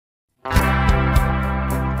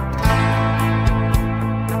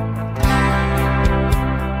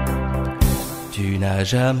n'as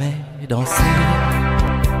jamais dansé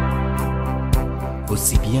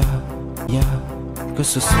aussi bien que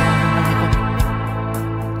ce soir.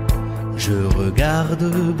 Je regarde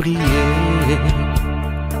briller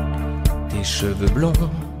tes cheveux blonds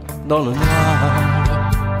dans le noir.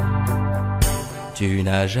 Tu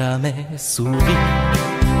n'as jamais souri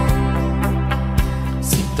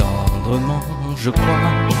si tendrement, je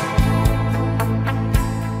crois.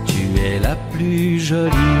 Tu es la plus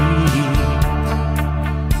jolie.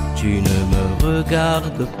 Tu ne me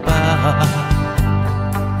regardes pas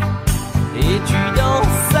et tu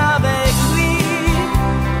danses avec lui,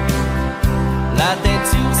 la tête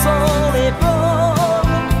sur son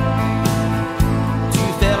épaule. Tu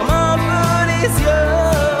fermes un peu les yeux,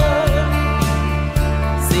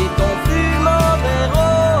 c'est ton plus mauvais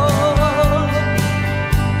rôle.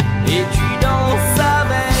 Et tu danses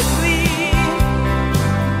avec lui,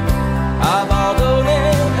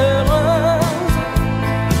 abandonnée, heureuse.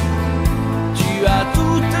 Tu as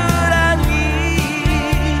toute la nuit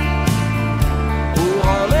pour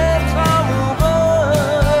en être amoureuse.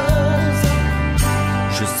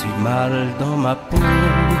 Je suis mal dans ma peau,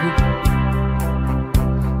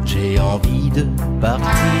 j'ai envie de partir.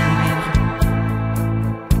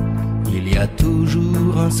 Il y a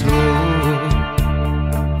toujours un slow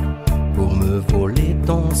pour me voler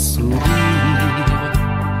ton sourire.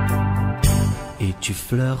 Et tu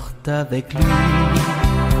flirtes avec lui,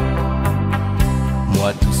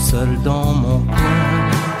 moi tout seul dans mon coin.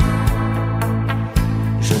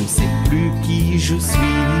 Je ne sais plus qui je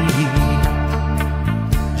suis,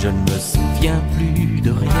 je ne me souviens plus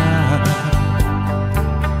de rien.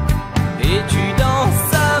 Et tu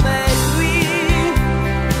danses avec lui,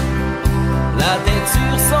 la tête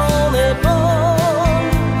sur son épaule.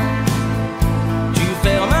 Tu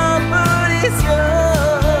fermes un peu les yeux,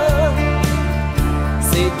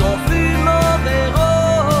 c'est ton plus mauvais rôle.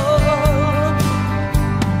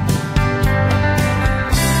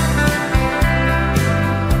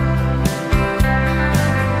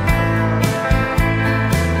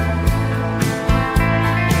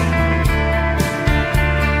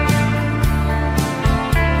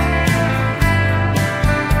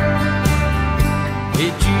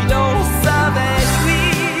 Et tu danses avec lui,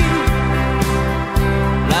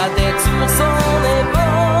 la tête sur son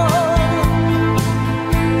épaule.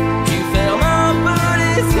 Tu fermes un peu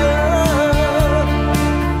les yeux,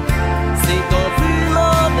 c'est ton plus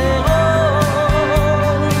mauvais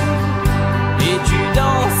rôle. Et tu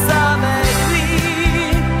danses avec lui,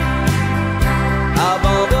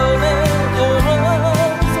 abandonnée,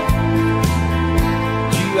 heureuse.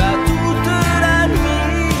 Tu as toute la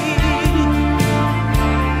nuit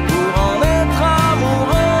pour en être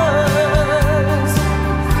amoureuse.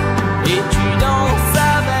 Et tu danses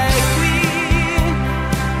avec lui,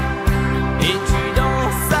 et tu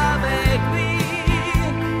danses avec lui,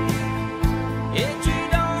 et tu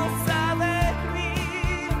danses avec lui,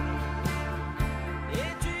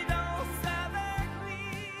 et tu danses avec lui.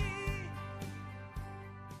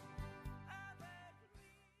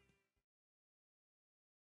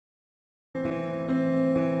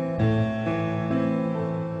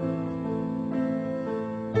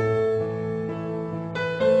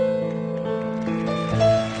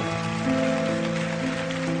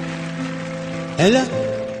 Elle a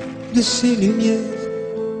de ces lumières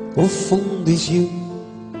au fond des yeux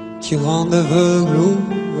qui rendent aveugle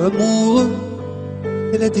ou amoureux.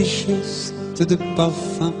 Elle a des gestes de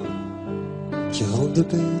parfum qui rendent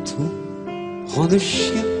bête ou rendent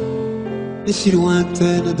chien, et si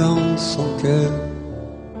lointaine dans son cœur.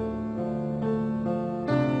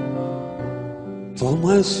 Pour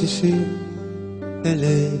moi c'est sûr, elle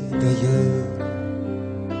est d'ailleurs.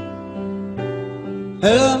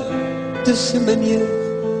 Elle a de ces manières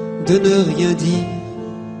de ne rien dire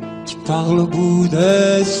qui parle au bout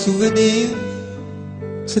des souvenirs.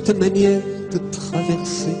 Cette manière de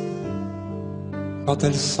traverser quand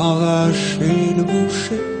elle s'en va chez le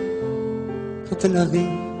boucher, quand elle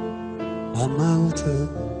arrive à ma hauteur.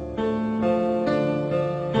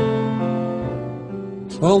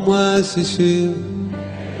 Pour moi c'est sûr.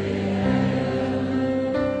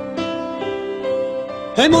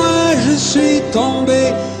 Et moi je suis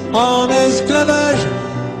tombé en esclavage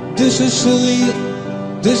de ce sourire,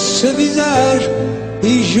 de ce visage,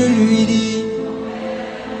 et je lui dis: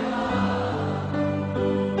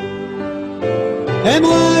 et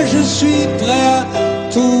moi je suis prêt à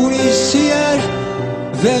tous les sillages,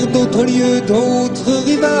 vers d'autres lieux, d'autres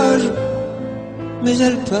rivages. Mais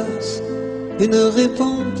elle passe et ne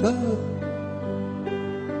répond pas.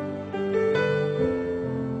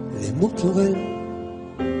 Les mots pour elle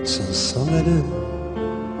sont sans valeur.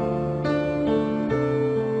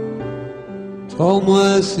 Pour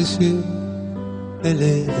moi c'est sûr, elle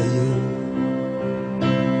est d'ailleurs.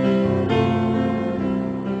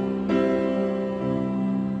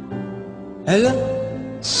 Elle a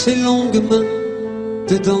ses longues mains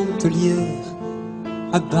de dentelière,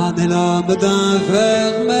 abanent l'âme d'un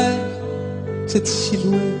ver-mer, cette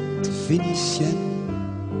silhouette vénitienne.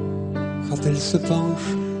 Quand elle se penche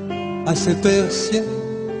à ses persiennes,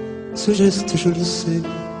 ce geste je le sais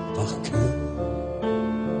par cœur.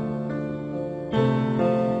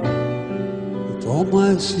 Pour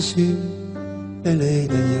moi c'est sûr, elle est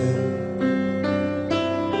d'ailleurs.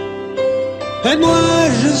 Et moi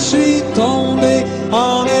je suis tombé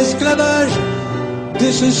en esclavage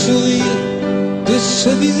de ce sourire, de ce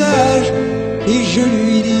visage, et je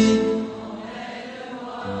lui dis: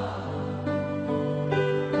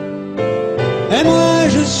 et moi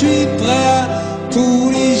je suis prêt à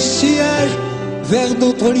tous les sillages, vers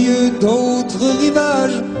d'autres lieux, d'autres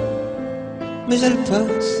rivages. Mais elle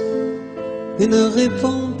passe et ne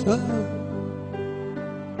répond pas.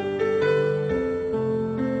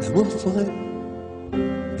 L'amour pour elle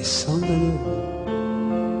est sans valeur.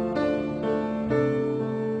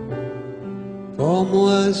 Pour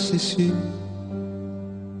moi c'est sûr,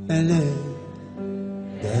 elle est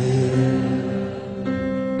d'ailleurs.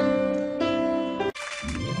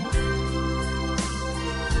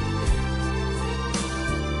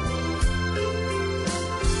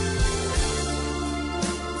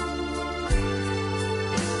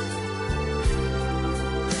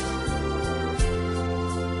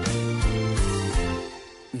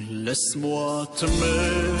 Laisse-moi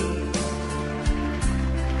t'aimer,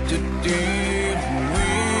 te dire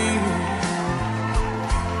oui.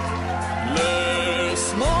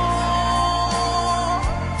 Laisse-moi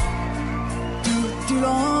tout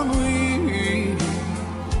l'ennui,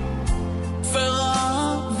 faire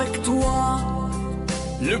avec toi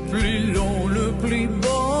le plus long, le plus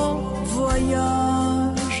beau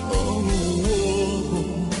voyage. Oh, oh, oh.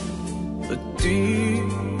 Petit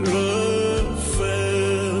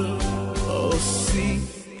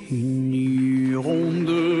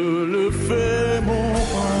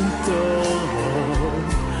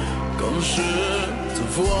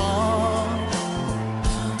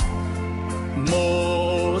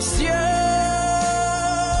mon ciel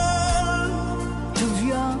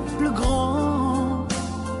devient plus grand.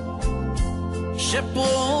 Je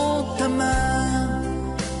prends ta main,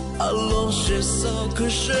 alors je sens que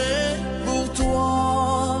j'ai pour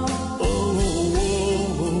toi. Oh, oh,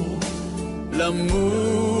 oh,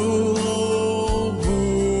 l'amour au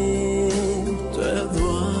bout des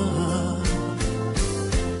doigts.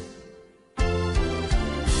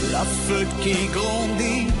 La feuille qui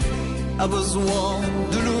grandit a besoin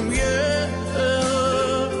de lumière,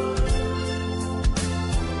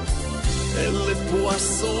 et les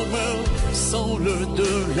poissons meurent sans l'eau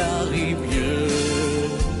de la rivière.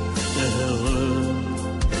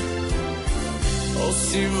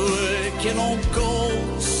 Aussi vrai qu'elle encore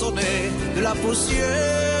sonné de la poussière,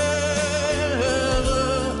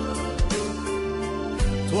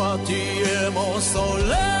 toi tu es mon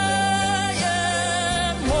soleil.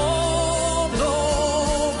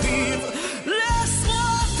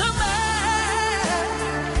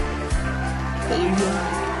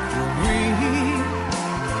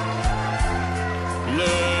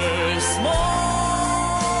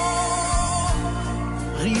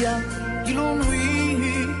 Rien qui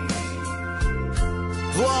l'ennuie,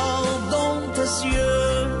 voir dans tes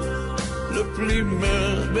yeux le plus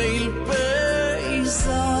merveilleux paysage.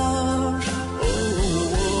 Oh,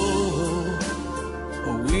 oh,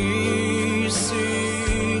 oh, oui, si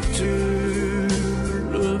tu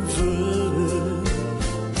le veux.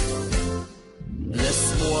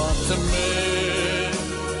 Laisse-moi t'aimer,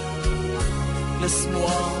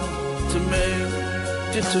 laisse-moi t'aimer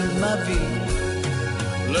toute ma vie.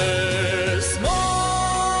 Laisse-moi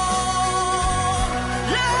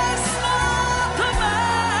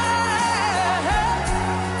t'aimer,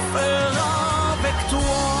 faire avec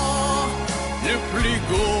toi le plus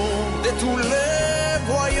gros de tous les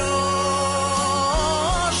voyages.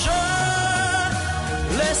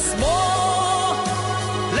 Laisse-moi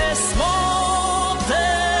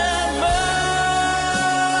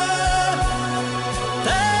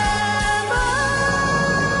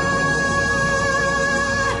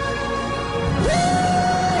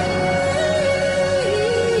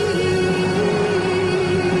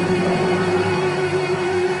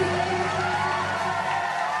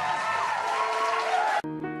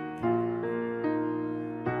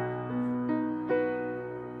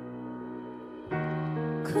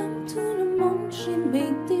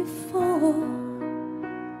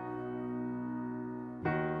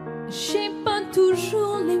J'ai pas tout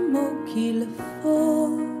qu'il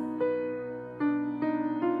faut.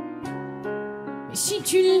 Mais si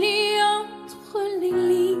tu lis entre les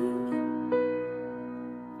lignes,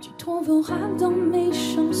 tu trouveras dans mes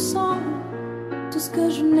chansons tout ce que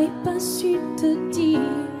je n'ai pas su te dire.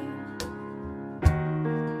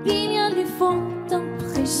 Il y a des fonds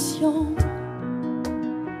d'impression,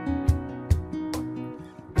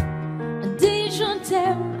 des je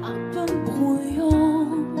t'aime un peu brouillons,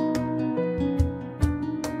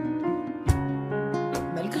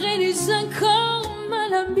 malgré les accords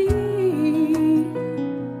mal amis.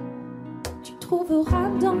 Tu trouveras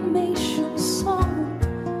dans mes chansons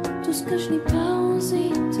tout ce que je n'ai pas osé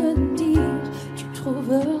te dire. Tu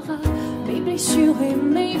trouveras mes blessures et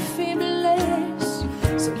mes faiblesses,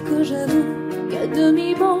 celles que j'avoue qu'à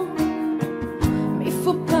demi-mot. Mais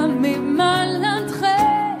faut pas mes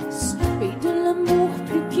maladresses et de l'amour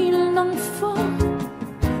plus qu'il n'en faut.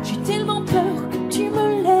 J'ai tellement peur que tu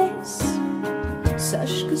me laisses.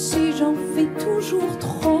 Sache que si j'en fais toujours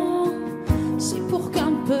trop, c'est pour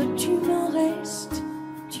qu'un peu tu me restes,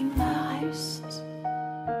 tu me restes.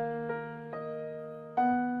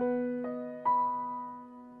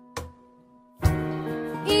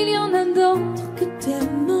 Il y en a d'autres que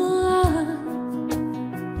t'aimeras,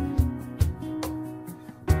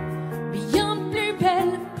 bien plus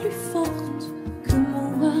belle, plus forte que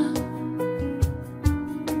moi.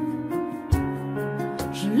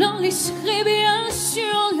 Je leur laisserai bien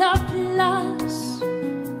sur la place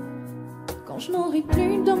quand je n'aurai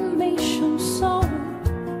plus dans mes chansons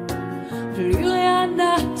plus rien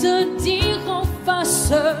à te dire en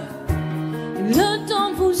face. Le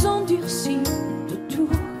temps vous endurcit de tout,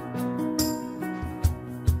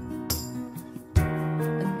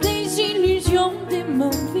 des illusions, des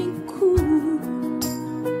mauvais coups.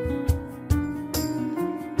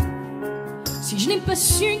 Si je n'ai pas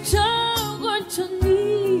su te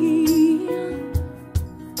retenir,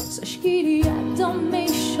 sache qu'il y a dans mes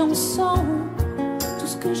chansons tout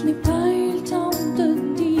ce que je n'ai pas eu le temps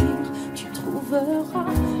de dire. Tu trouveras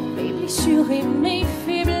mes blessures et mes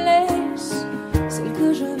faiblesses, celles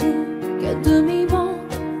que je veux qu'à demi-mot.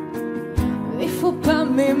 Mais faut pas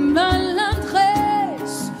mes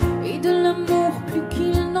maladresses et de l'amour plus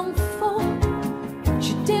qu'il n'en faut.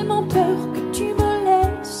 J'ai tellement peur que tu me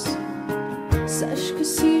laisses. Sache que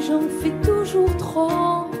si j'en fais toujours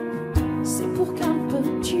trop, c'est pour qu'un peu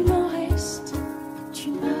tu me restes, tu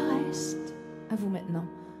me restes. À vous maintenant.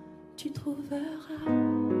 Tu trouveras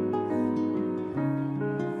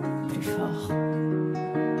plus fort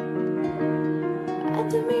à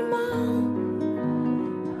demi-mot,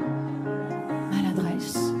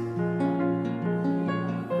 maladresse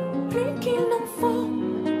plus qu'il n'en faut,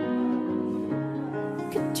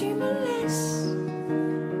 que tu me laisses.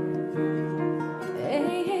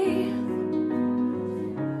 Hey, hey.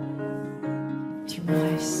 Tu me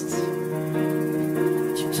restes.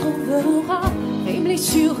 Tu trouveras mes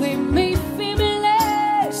blessures et mes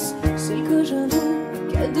faiblesses, celles que j'avoue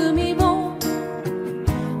qu'à demi-mot.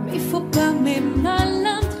 Mais faut pas mes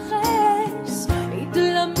maladresses et de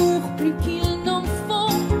l'amour plus qu'il n'en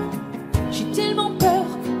faut. J'ai tellement peur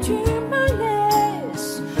que tu me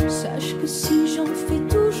laisses. Sache que si j'en fais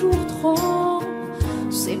toujours trop,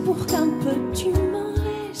 c'est pour qu'un peu tu me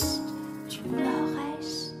restes, tu me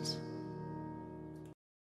restes.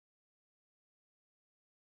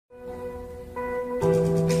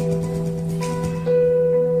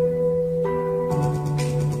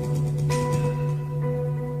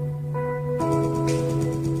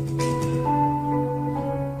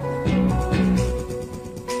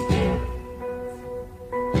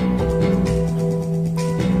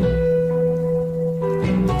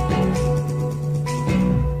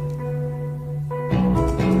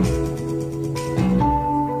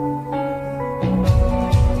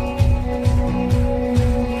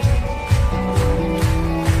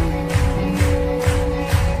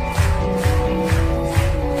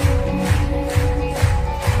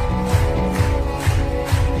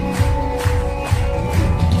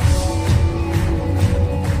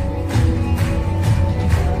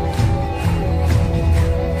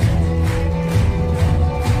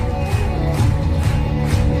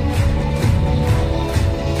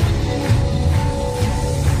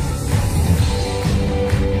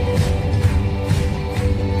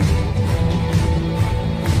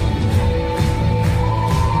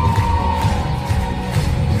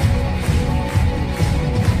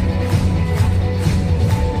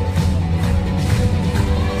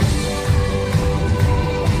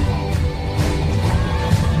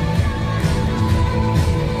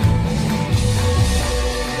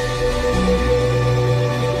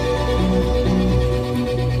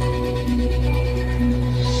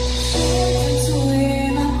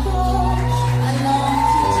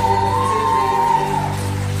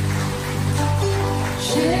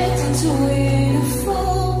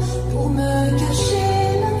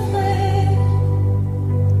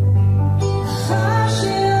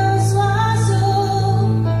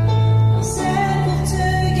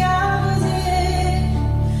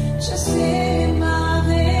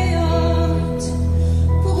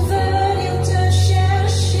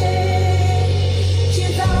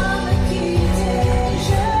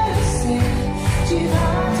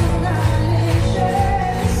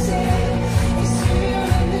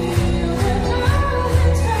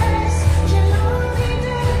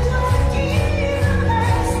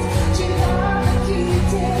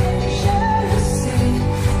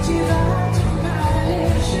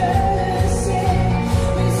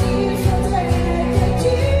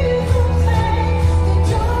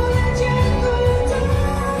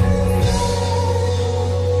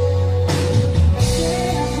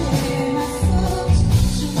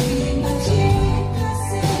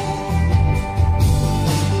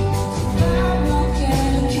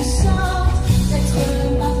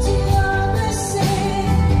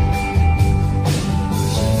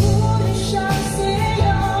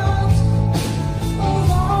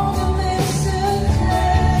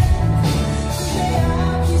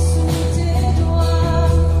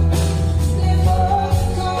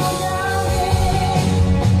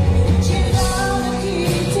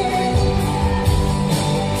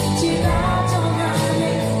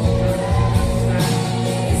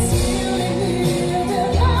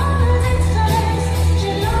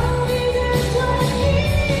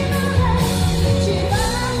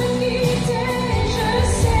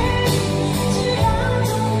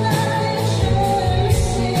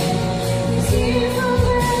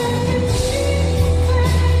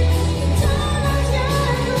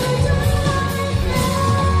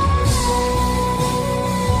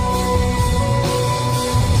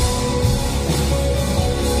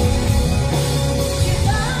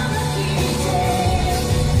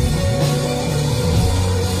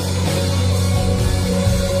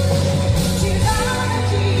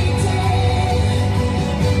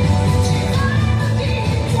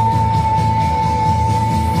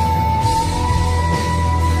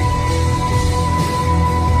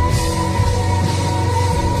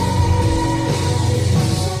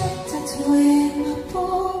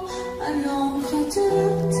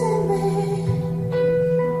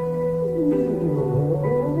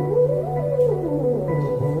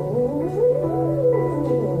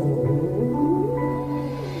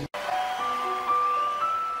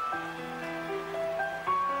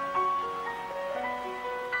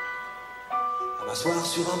 À m'asseoir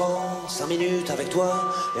sur un banc, 5 minutes avec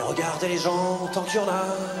toi, et regarder les gens tant qu'il y en a.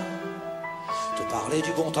 Te parler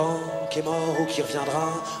du bon temps qui est mort ou qui reviendra,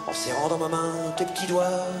 en serrant dans ma main tes petits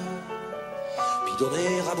doigts. Puis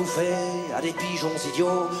donner à bouffer à des pigeons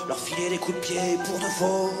idiots, leur filer des coups de pied pour de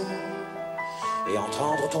faux. Et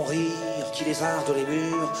entendre ton rire qui lézarde les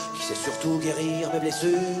murs, qui sait surtout guérir mes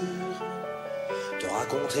blessures. Te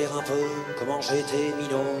raconter un peu comment j'étais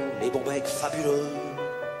minot, les bons mecs fabuleux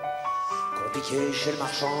qu'on piquait chez le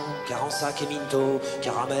marchand, car en sac et minto,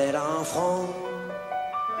 caramel à 1 franc,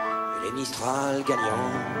 et les Mistral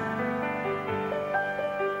gagnants.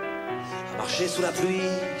 À marcher sous la pluie,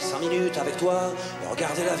 5 minutes avec toi, et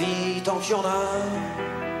regarder la vie tant qu'il y en a.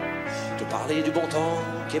 Te parler du bon temps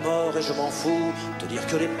qui est mort et je m'en fous, te dire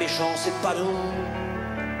que les méchants c'est pas nous.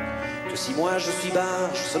 Que si moi je suis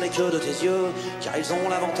barge, ce n'est que de tes yeux, car ils ont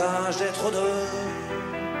l'avantage d'être deux.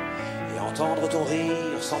 Et entendre ton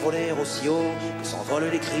rire s'envoler aussi haut que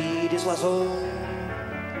s'envolent les cris des oiseaux.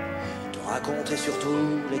 Te raconter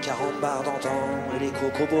surtout les 40 bars d'antan et les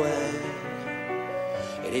cocoboères,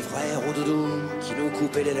 et les vrais roux-doudous qui nous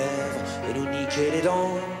coupaient les lèvres et nous niquaient les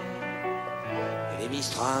dents, et les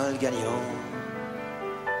Mistral gagnants.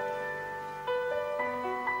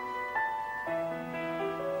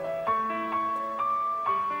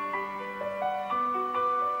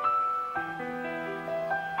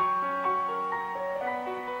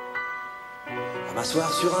 À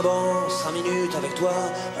m'asseoir sur un banc, 5 minutes avec toi,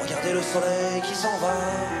 regarder le soleil qui s'en va.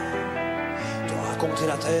 Te raconter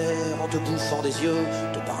la terre en te bouffant des yeux,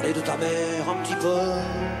 te parler de ta mère un petit peu.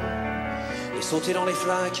 Et sauter dans les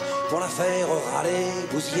flaques pour la faire râler,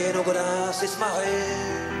 bousiller nos godasses et se marrer.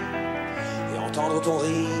 Et entendre ton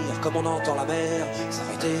rire comme on entend la mer,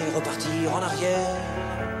 s'arrêter, repartir en arrière.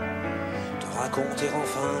 Te raconter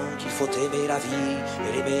enfin qu'il faut aimer la vie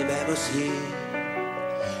et l'aimer même aussi.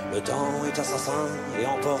 Le temps est assassin et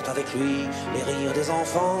emporte avec lui les rires des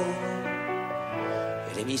enfants,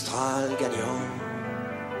 et les Mistral gagnants,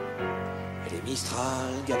 et les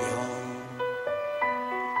Mistral gagnants.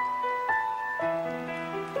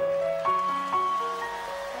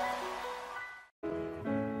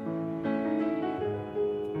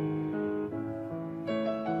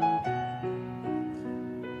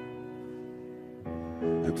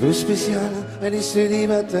 Un peu spéciale, elle est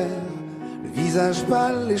célibataire, le visage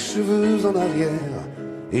pâle, les cheveux en arrière,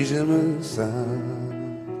 et j'aime ça.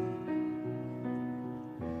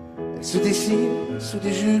 Elle se dessine sous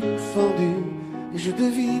des jupes fendues, et je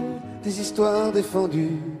devine des histoires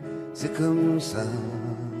défendues, c'est comme ça.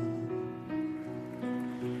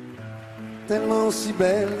 Tellement si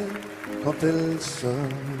belle quand elle sort,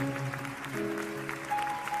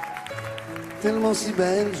 tellement si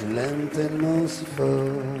belle, je l'aime tellement si fort.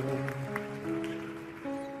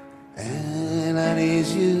 Elle a les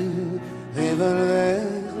yeux revolver,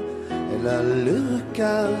 elle a le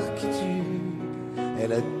regard qui tue,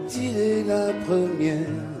 elle a tiré la première,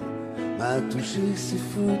 m'a touché, c'est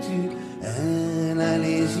foutu. Elle a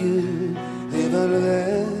les yeux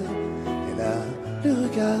revolver, elle a le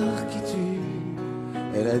regard qui tue,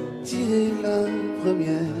 elle a tiré la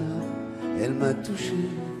première, elle m'a touché,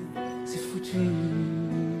 c'est foutu.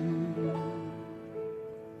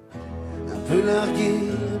 Un peu largué,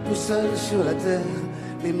 un peu seul sur la terre,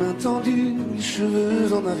 les mains tendues, les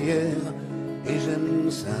cheveux en arrière, et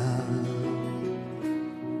j'aime ça.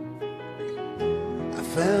 À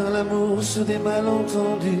faire l'amour sur des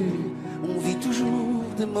malentendus, on vit toujours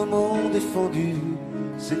des moments défendus,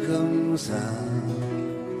 c'est comme ça.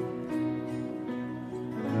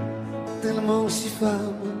 Tellement si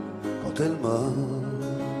femme quand elle mord,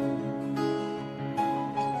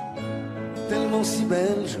 tellement si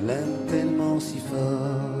belle, je l'aime tellement si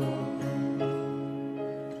fort.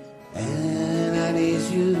 Elle a les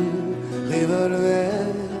yeux revolver,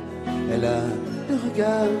 elle a le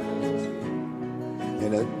regard,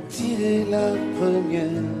 elle a tiré la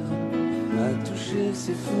première, m'a touché,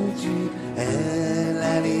 c'est foutu. Elle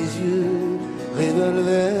a les yeux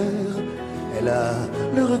revolver, elle a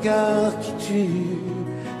le regard qui tue,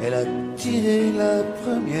 elle a tiré la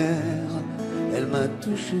première, elle m'a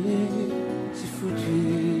touché, c'est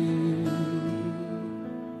foutu.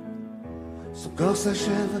 Son corps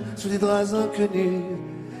s'achève sous des draps inconnus,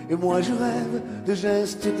 et moi je rêve de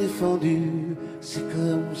gestes défendus, c'est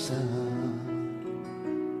comme ça.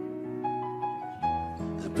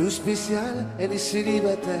 Un peu spéciale, elle est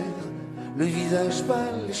célibataire, le visage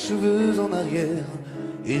pâle, les cheveux en arrière,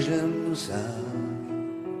 et j'aime ça.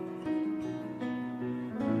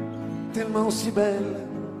 Tellement si belle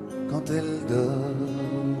quand elle dort,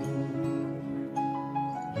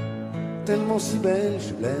 tellement si belle,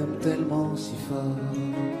 je l'aime tellement si fort.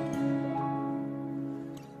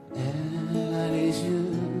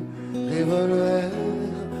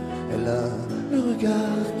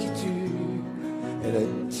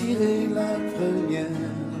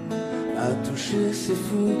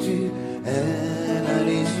 Elle a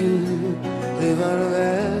les yeux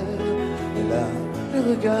revolver, elle a le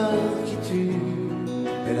regard qui tue.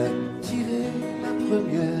 Elle a tiré la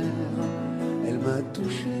première, elle m'a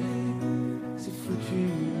touché, c'est foutu.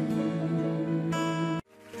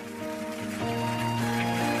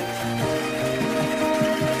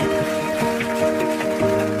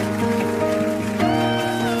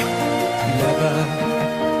 Là-bas,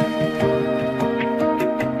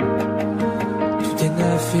 tout est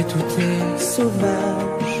neuf et tout est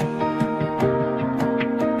sauvage.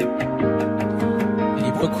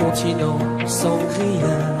 Libre continent sans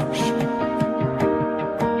grillage.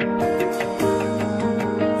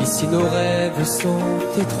 Ici nos rêves sont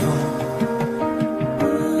étroits.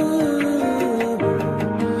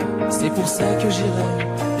 C'est pour ça que j'irai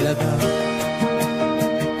là-bas.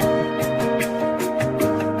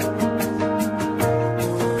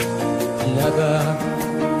 Là-bas,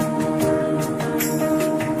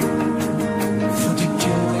 fou du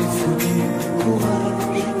cœur et fou du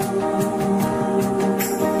courage.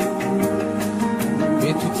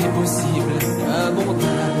 Mais tout est possible à mon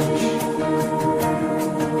âge.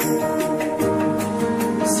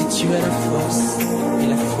 Si tu as la force et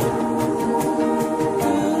la foi,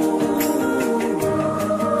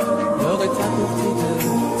 l'or est à portée de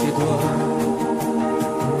tes doigts.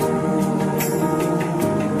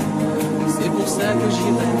 C'est pour ça que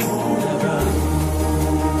j'irai là-bas.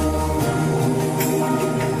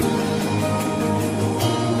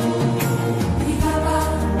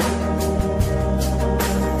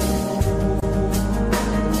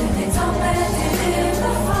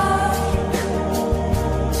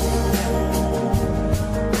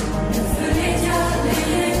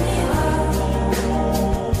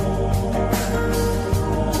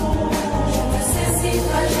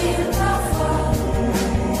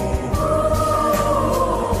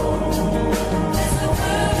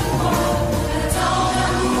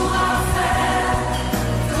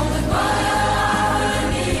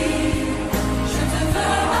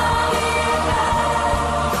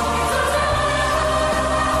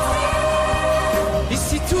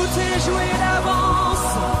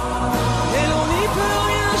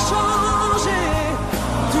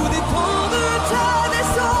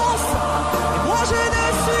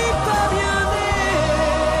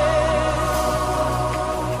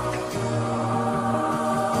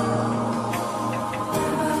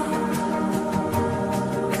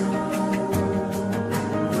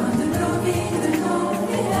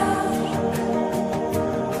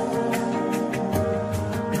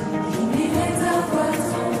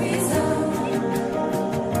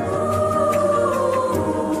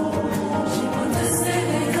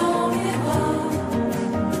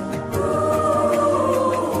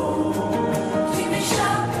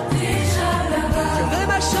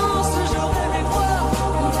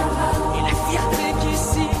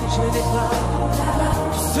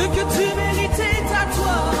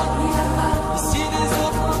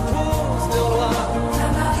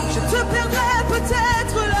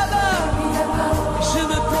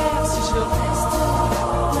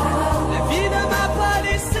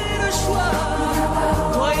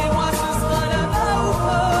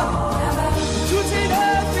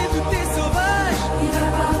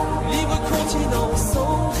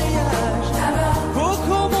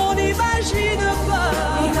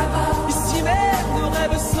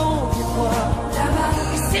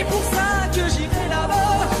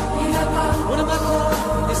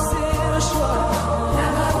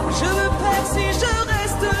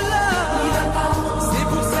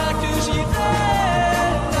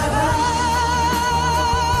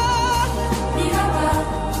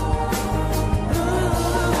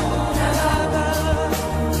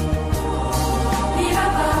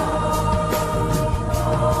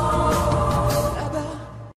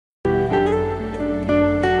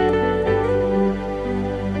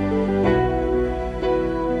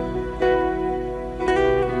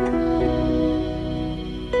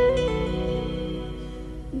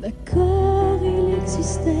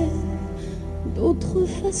 d'autres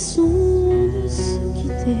façons de se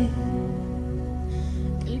quitter.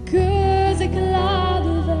 Quelques éclats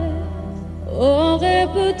de verre auraient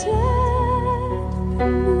peut-être pu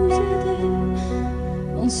nous aider.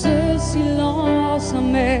 Dans ce silence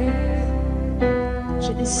amer,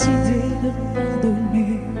 j'ai décidé de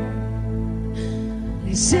pardonner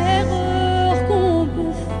les erreurs qu'on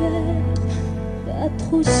peut faire, pas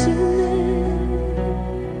trop s'aimer.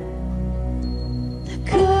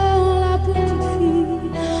 D'accord, la petite fille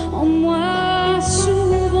en moi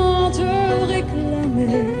souvent te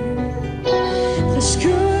réclamait, presque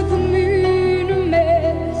comme une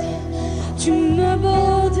mère, tu me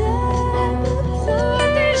bordais, me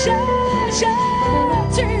protégeais.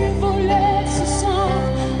 J'ai volé ce sang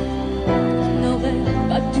qu'on n'aurait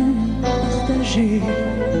pas dû partager.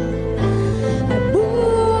 À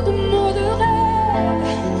bout de mots de rêve,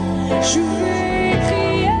 je vais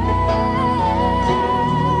crier.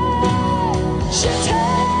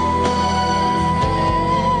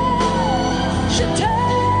 Je t'aime,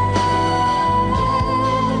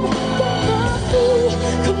 comme un fou,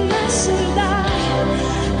 comme un soldat,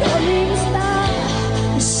 comme une star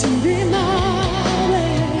au cinéma.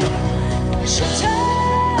 Je t'aime,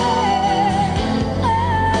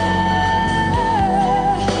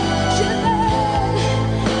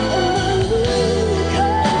 comme un loup,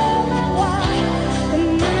 comme un roi,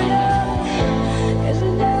 comme un homme, et je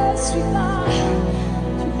ne suis pas.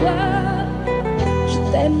 Tu vois, je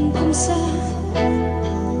t'aime comme ça.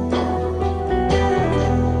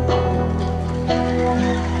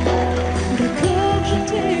 D'accord, je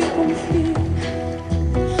t'ai confié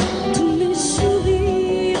tous mes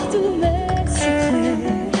sourires, tous mes secrets,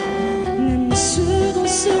 même ceux dont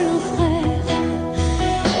seul un frère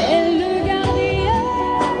est le gardien.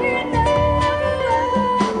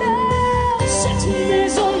 Cette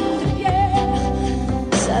maison de pierre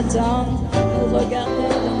s'attend pour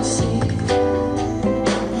regarder danser.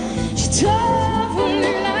 J'ai tant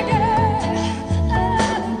voulu la guerre à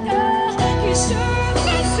un cœur qui se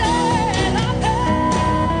faisait la paix.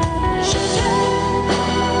 Je t'aime,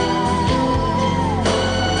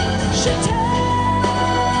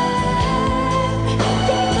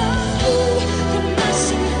 comme un fou, comme un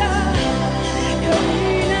soldat, comme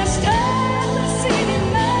une star de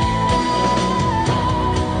cinéma.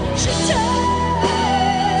 Je t'aime, comme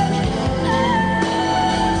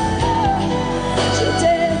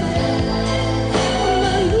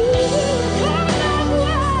un loup, comme un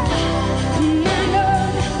roi, comme un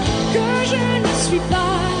homme que je ne suis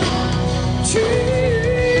pas. Tu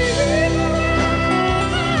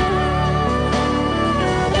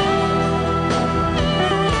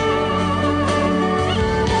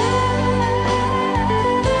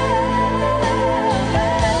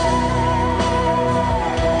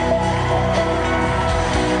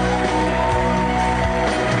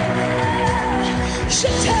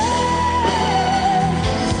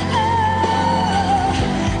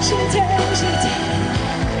je t'aime,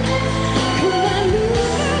 comme un loup,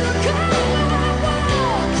 comme un roi,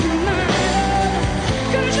 comme un homme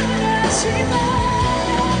que je ne suis pas.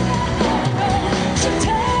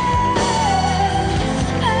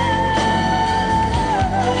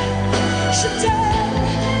 Je t'aime,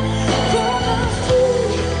 comme un fou,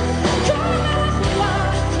 comme un roi,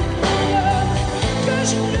 comme un homme que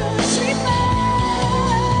je ne suis pas.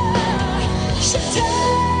 Je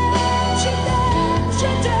t'aime, je t'aime, je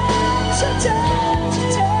t'aime, je t'aime, je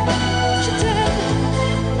t'aime, je t'aime,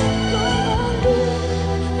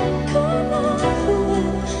 comme un loup,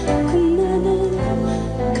 comme un homme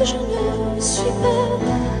que je ne suis pas.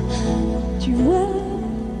 Tu vois,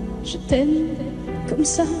 je t'aime comme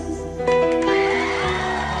ça.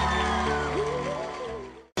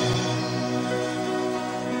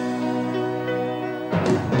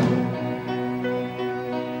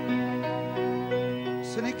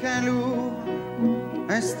 Ce n'est qu'un lourd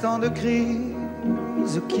instant de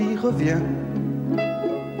crise qui revient.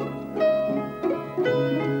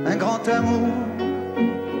 Un grand amour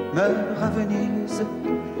meurt à Venise,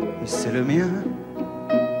 et c'est le mien.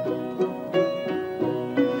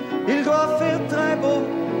 Il doit faire très beau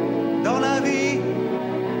dans la vie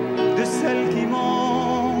de celles qui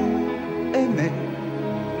m'ont aimé.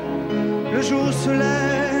 Le jour se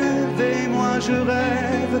lève et moi je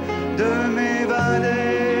rêve de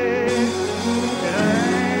m'évader.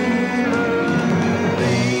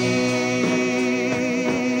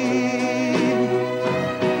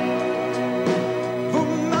 Vous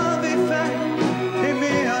m'avez fait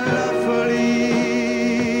aimer à la folie.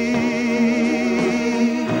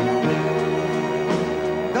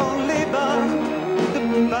 Dans les bars de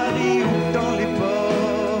Paris ou dans les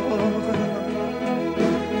ports.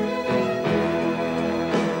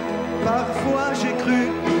 Parfois j'ai cru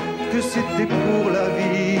que c'était pour la vie.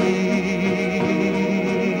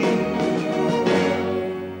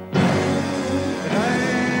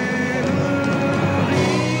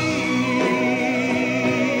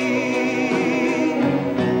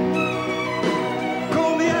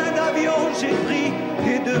 Combien d'avions j'ai pris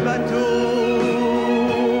et de bateaux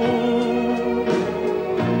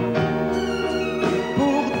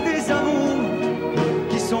pour des amours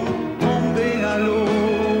qui sont tombés à l'eau.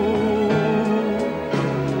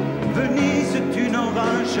 Venise, tu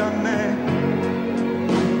n'auras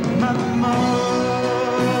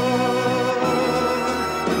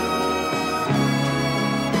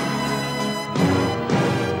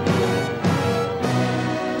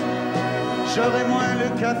j'aurai moins le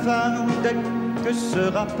cafard dès que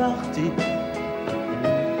sera parti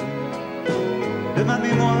de ma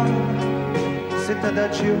mémoire cet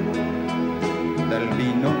adagio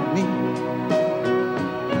d'Albinoni.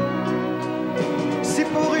 Si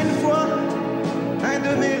pour une fois un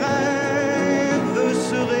de mes rêves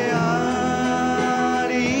se réalisait,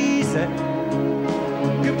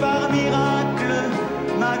 que par miracle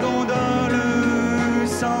ma gondole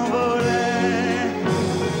s'envolait,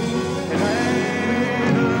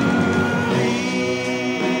 rêverie.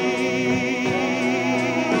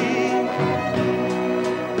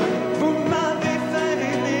 Vous m'avez fait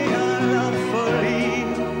aimer à la folie,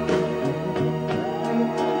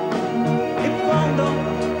 et pendant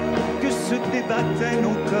que se débattaient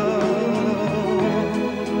nos corps,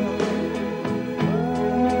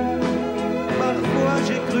 parfois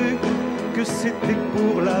j'ai cru que c'était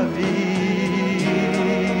pour la vie.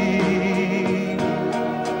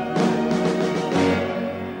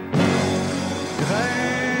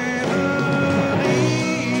 Rêverie.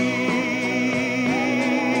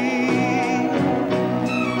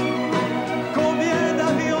 Combien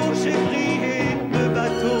d'avions j'ai pris et de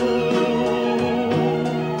bateaux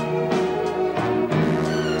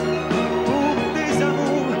pour des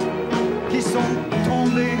amours qui sont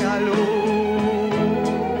tombés à l'eau.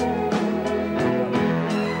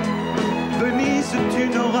 Tu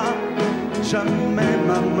n'auras jamais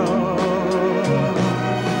ma mort.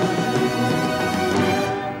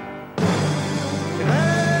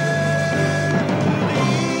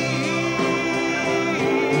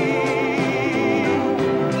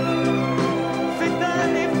 Faites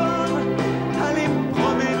un effort, allez,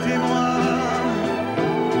 promettez-moi,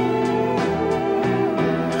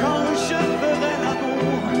 quand je ferai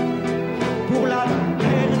l'amour pour la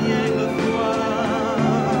dernière fois,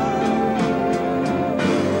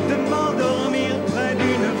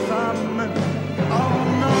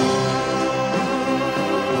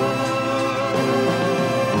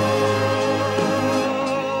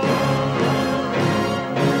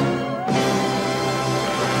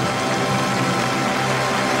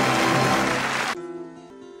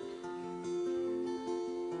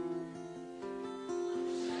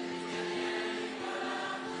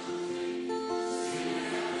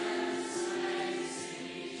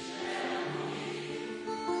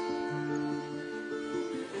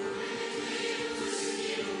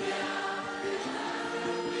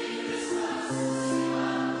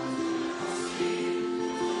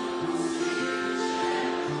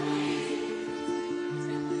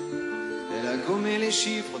 gommé les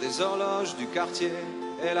chiffres des horloges du quartier.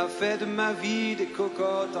 Elle a fait de ma vie des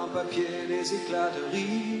cocottes en papier, des éclats de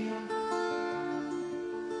rire.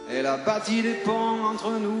 Elle a bâti des ponts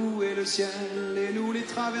entre nous et le ciel, et nous les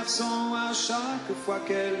traversons à chaque fois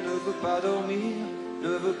qu'elle ne veut pas dormir,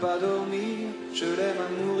 ne veut pas dormir. Je l'aime à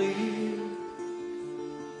mourir.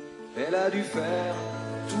 Elle a dû faire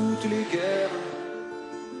toutes les guerres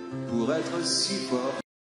pour être si forte.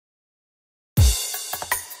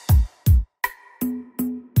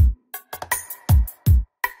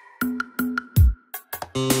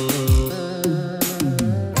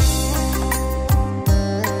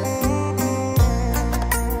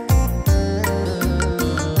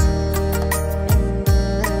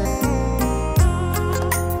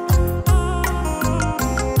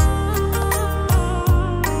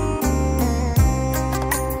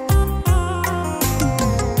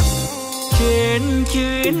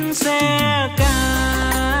 Chuyến xe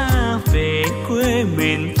ca về quê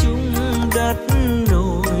miền Trung đất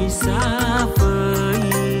nổi xa vời,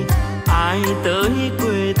 ai tới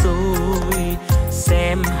quê tôi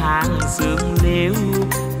xem hàng dương liễu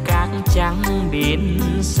các trắng biển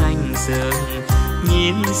xanh rời,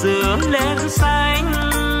 nhìn giữa lên xanh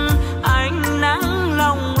ánh nắng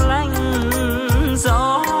long lanh,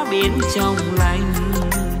 gió biển trong lành,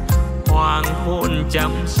 hoàng hôn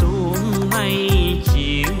chậm xuống mây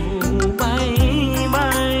chiều bay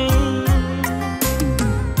bay.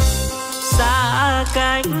 Xa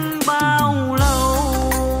cách bao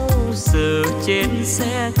lâu giờ trên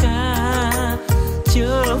xe ca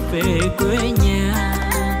trở về quê nhà,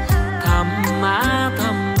 thăm má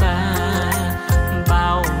thăm bà,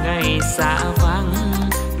 bao ngày xa vắng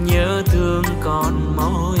nhớ thương còn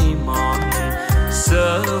mỏi mòn.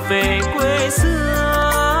 Giờ về quê xưa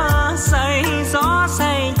say gió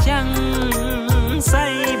say trăng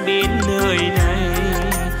say biển nơi này,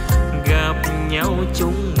 gặp nhau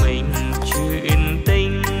chúng mình chuyện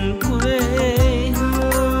tình quê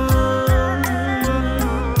hương.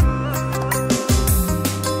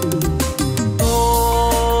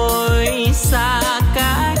 Ôi xa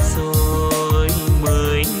cách rồi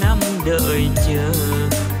 10 năm đợi chờ,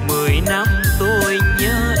 10 năm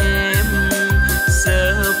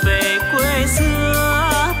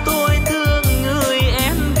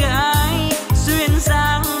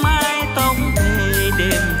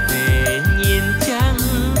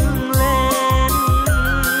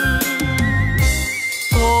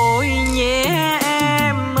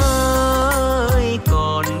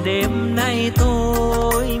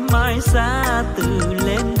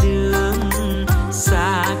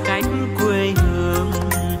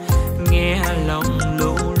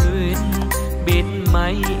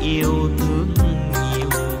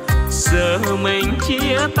mình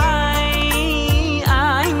chia tay,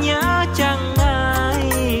 ai nhớ chẳng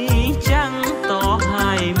ai, chẳng tỏ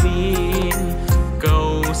hai miền.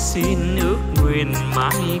 Cầu xin ước nguyện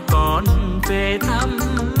mãi còn về thăm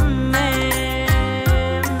em.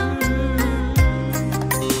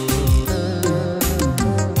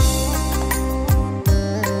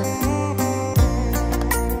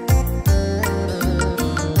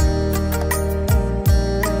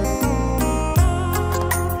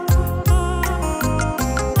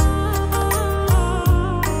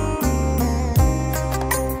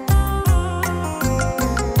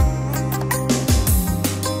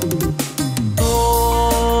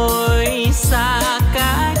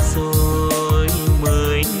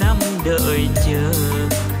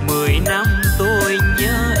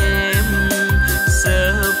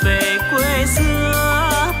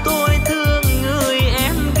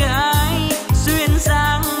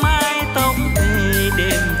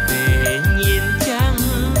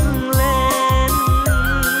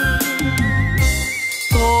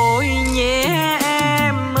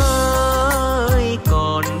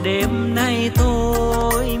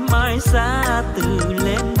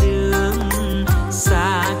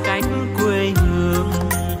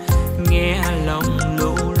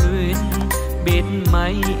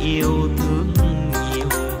 Yêu thương nhiều,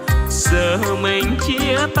 giờ mình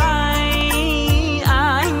chia tay,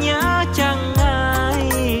 ai nhớ chẳng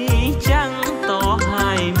ai, chẳng tỏ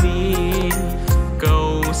hai miền.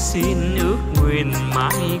 Cầu xin ước nguyện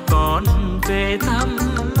mãi còn về thăm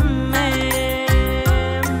em.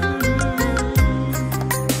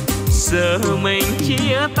 Giờ mình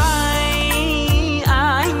chia tay,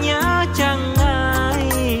 ai nhớ chẳng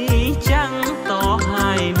ai, chẳng tỏ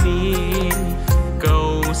hai miền.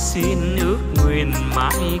 Xin ước nguyện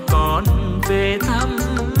mãi còn về thăm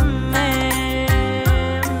em.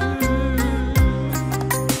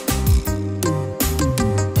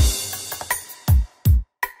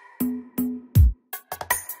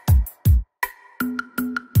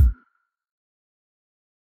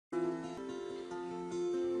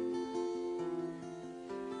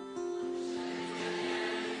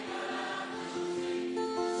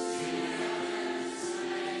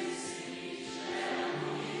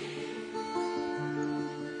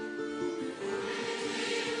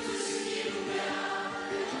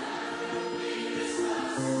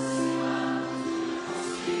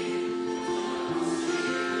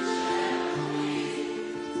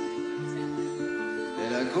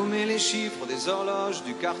 Gommé les chiffres des horloges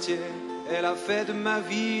du quartier. Elle a fait de ma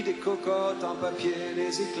vie des cocottes en papier,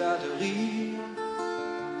 des éclats de rire.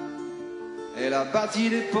 Elle a bâti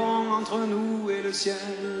des ponts entre nous et le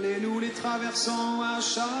ciel, et nous les traversons à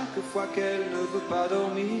chaque fois qu'elle ne veut pas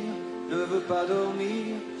dormir, ne veut pas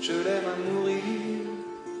dormir. Je l'aime à mourir.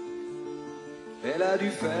 Elle a dû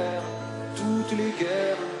faire toutes les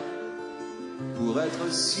guerres pour être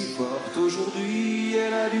si forte aujourd'hui.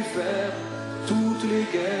 Elle a dû faire toutes les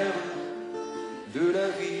guerres de la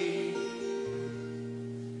vie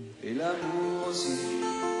et l'amour aussi.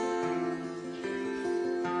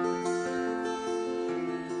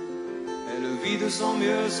 Elle vit de son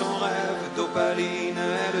mieux son rêve d'opaline.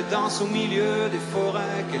 Elle danse au milieu des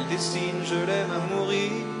forêts qu'elle dessine. Je l'aime à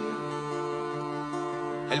mourir.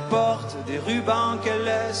 Elle porte des rubans qu'elle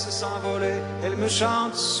laisse s'envoler. Elle me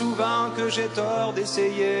chante souvent que j'ai tort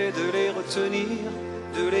d'essayer de les retenir,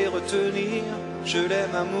 de les retenir. Je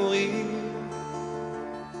l'aime à mourir.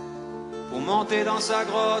 Pour monter dans sa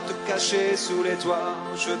grotte cachée sous les toits,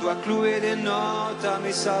 je dois clouer des notes à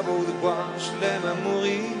mes sabots de bois. Je l'aime à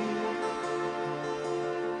mourir.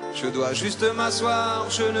 Je dois juste m'asseoir,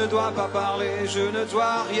 je ne dois pas parler, je ne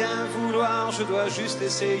dois rien vouloir, je dois juste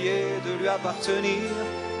essayer de lui appartenir,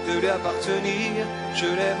 de lui appartenir. Je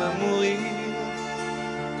l'aime à mourir.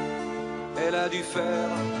 Elle a dû faire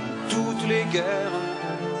toutes les guerres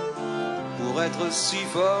pour être si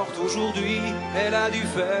forte aujourd'hui. Elle a dû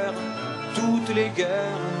faire toutes les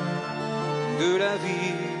guerres de la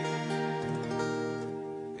vie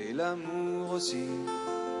et l'amour aussi.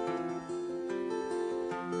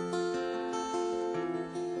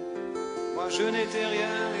 Moi je n'étais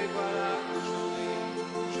rien et voilà qu'aujourd'hui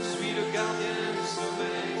je suis le gardien du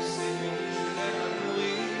sommeil. C'est lui, je l'aime à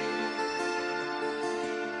mourir.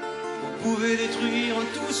 Vous pouvez détruire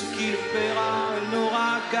tout ce qu'il paiera, elle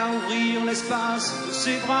n'aura qu'à ouvrir l'espace de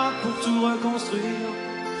ses bras pour tout reconstruire,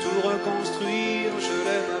 tout reconstruire. Je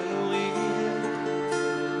l'aime à mourir.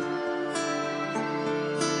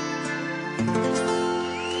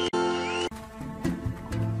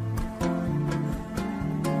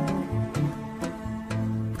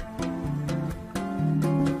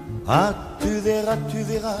 Ah, tu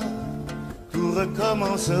verras, tout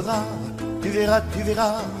recommencera tu verras,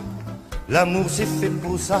 l'amour c'est fait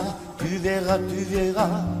pour ça, tu verras,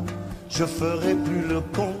 je ferai plus le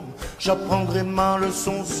con, j'apprendrai ma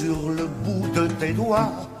leçon sur le bout de tes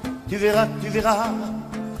doigts, tu verras,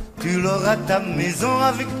 tu l'auras ta maison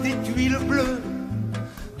avec des tuiles bleues,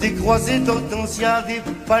 des croisées d'hortensia, des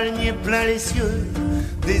palmiers plein les cieux,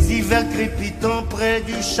 des hivers crépitants près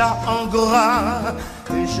du chat angora,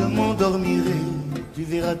 et je m'endormirai, tu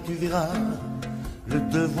verras, le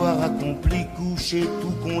devoir accompli, couché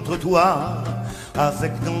tout contre toi,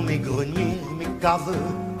 avec dans mes greniers, mes caves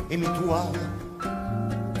et mes toits,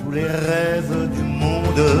 tous les rêves du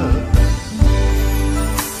monde.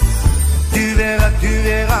 Tu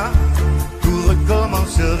verras, tout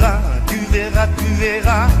recommencera, tu verras,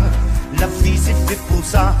 la vie c'est fait pour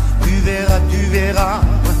ça, tu verras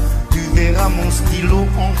mon stylo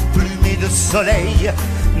emplumé de soleil,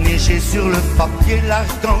 neiger sur le papier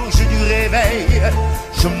l'archange du réveil,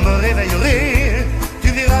 je me réveillerai, tu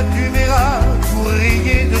verras, tout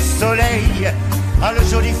rayé de soleil, à le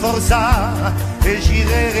joli forçat, et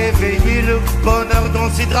j'irai réveiller le bonheur dans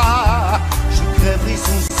ses draps, je crèverai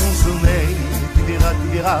son sommeil, tu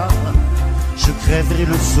verras, je crèverai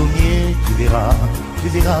le sommier, tu verras,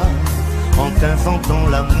 en t'inventant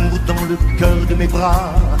l'amour dans le cœur de mes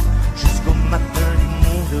bras, jusqu'au matin du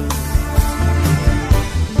monde.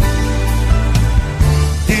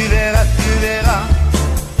 Tu verras,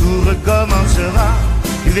 tout recommencera,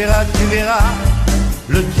 tu verras,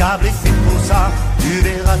 le diable est fait pour ça, tu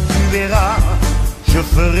verras, je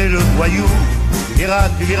ferai le voyou, tu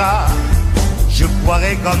verras, je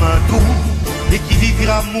boirai comme un trou, et qui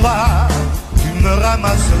vivra moi, tu me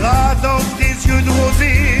ramasseras dans tes yeux de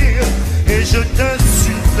rosée, et je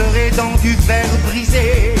t'insulterai dans du verre brisé,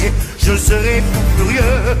 je serai fou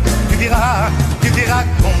furieux, tu verras,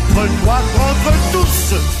 contre toi, contre tous,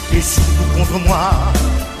 et surtout contre moi,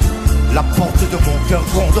 la porte de mon cœur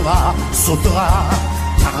grondera, sautera,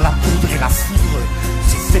 car la poudre et la foudre,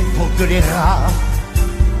 c'est fait pour que les rats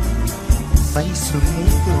envahissent le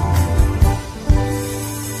monde.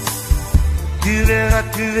 Tu verras,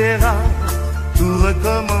 tout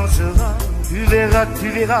recommencera, tu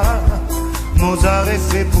verras, Mozart est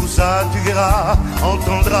fait pour ça, tu verras,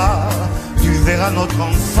 entendras, tu verras notre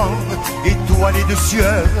enfant, étoilé de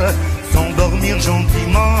sueur, s'endormir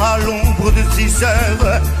gentiment à l'ombre de ses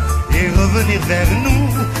sœurs, et revenir vers nous,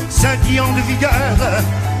 scintillant de vigueur,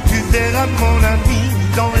 tu verras mon ami,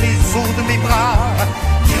 dans les eaux de mes bras,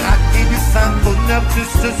 craquer du fin bonheur de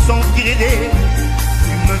se sentir aidé,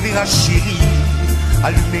 tu me verras chérie,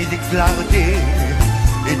 allumer des clartés,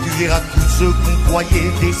 et tu verras tous ceux qu'on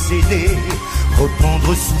croyait décédés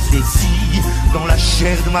reprendre souffle ici dans la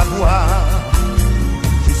chair de ma voix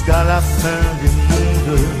jusqu'à la fin du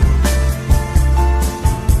monde.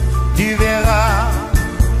 Tu verras,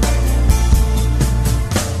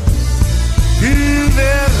 tu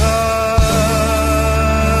verras.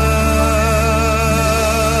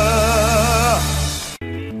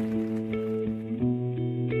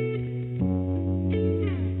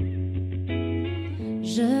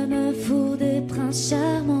 Je me fous des princes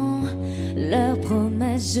charmants, leurs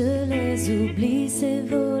promesses je les oublie, ces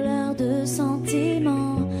voleurs de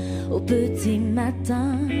sentiments. Au petit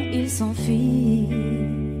matin ils s'enfuient.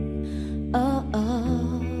 Oh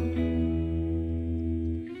oh.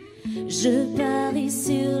 Je parie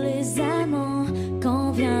sur les amants,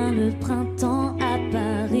 quand vient le printemps à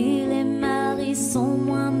Paris, les maris sont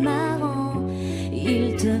moins marrants,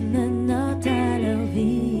 ils te menottent à leur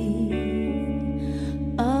vie.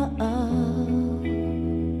 Oh oh.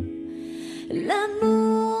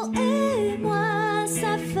 L'amour et moi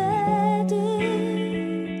ça fait deux,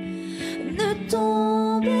 ne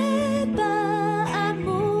tombez pas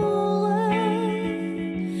amoureux.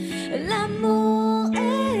 L'amour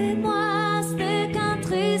et moi c'était qu'un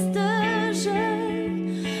triste jeu,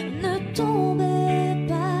 ne tombez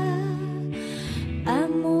pas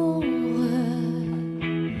amoureux.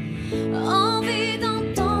 Envie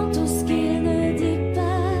d'entendre tout ce qu'il ne dit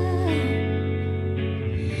pas,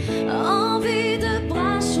 envie de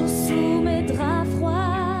bras chauds sous mes draps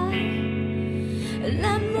froids.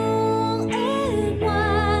 L'amour et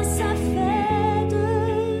moi ça fait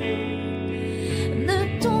deux, ne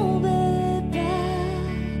tombez pas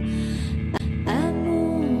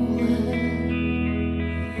amoureux.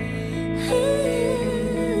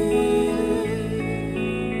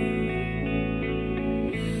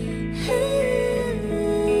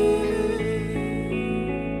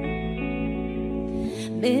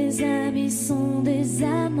 Mes amis sont des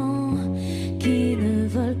amants qui ne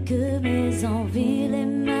veulent que mes envies, les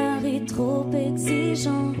maris trop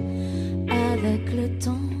exigeants, avec le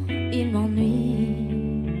temps ils m'ennuient.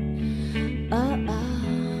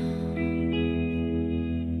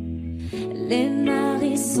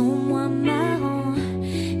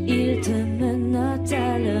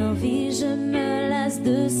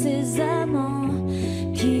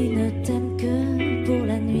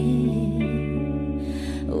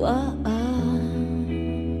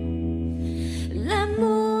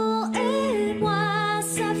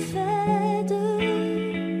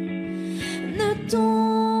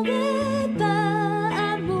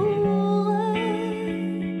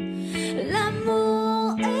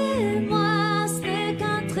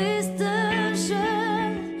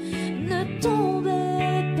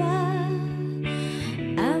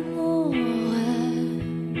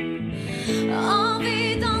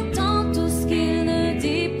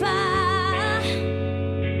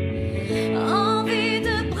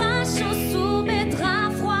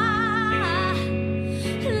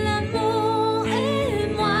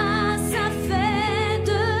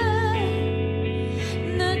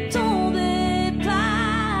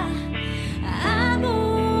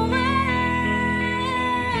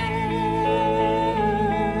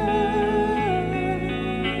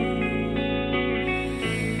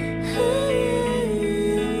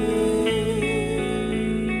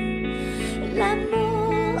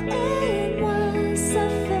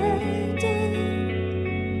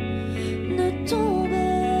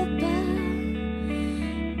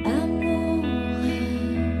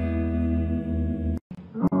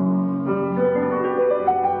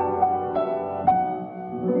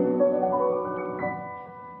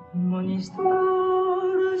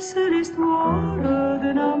 l'histoire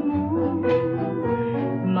d'un amour.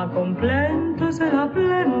 Ma complainte, c'est la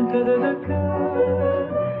plainte de deux cœurs.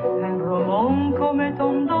 Un roman comme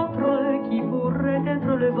tant d'autres qui pourrait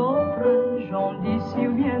être le vôtre, j'en dis si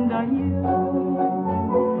ou bien d'ailleurs.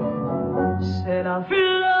 C'est la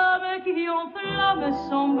flamme qui enflamme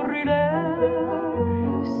sans brûler.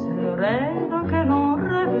 C'est le rêve que l'on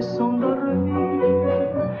rêve sans dormir.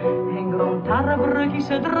 Un grand arbre qui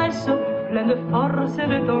se dresse, plein de force et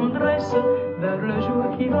de tendresse, vers le jour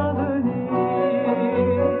qui va venir.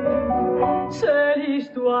 C'est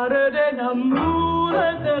l'histoire d'un amour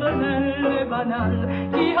éternel et banal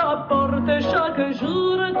qui apporte chaque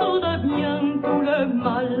jour tout le bien, tout le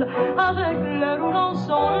mal. Avec le roulant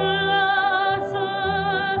s'enlace,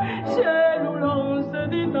 ciel où l'on se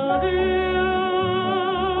dit adieu.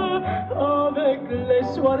 Avec les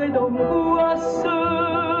soirées d'angoisse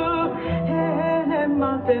et les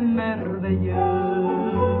matins merveilleux.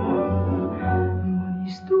 Mon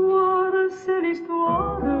histoire, c'est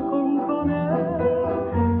l'histoire qu'on connaît.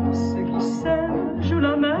 Ceux qui s'aiment jouent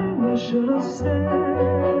la même, je le sais.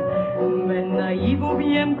 Mais naïve ou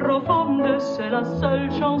bien profonde, c'est la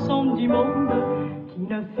seule chanson du monde qui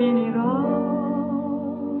ne finira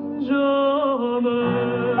jamais.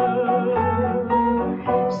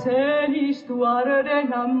 C'est l'histoire d'un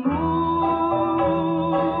amour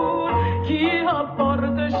qui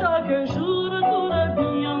apporte chaque jour tout le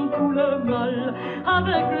bien, tout le mal.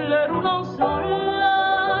 Avec le roulant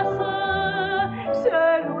s'enlace,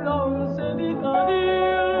 c'est où l'on se dit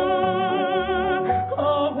adieu.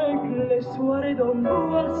 Avec les soirées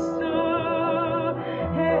d'angoisse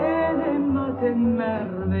et les matins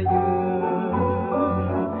merveilleux.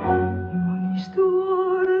 Mon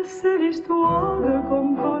histoire, c'est l'histoire qu'on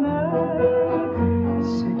connaît.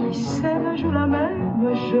 Ceux qui s'aiment jouent la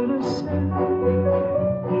même, je le sais.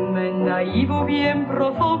 Mais naïve ou bien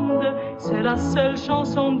profonde, c'est la seule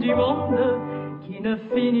chanson du monde qui ne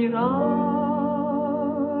finira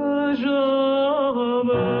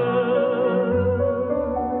jamais.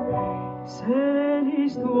 C'est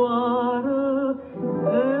l'histoire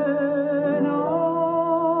d'un amour.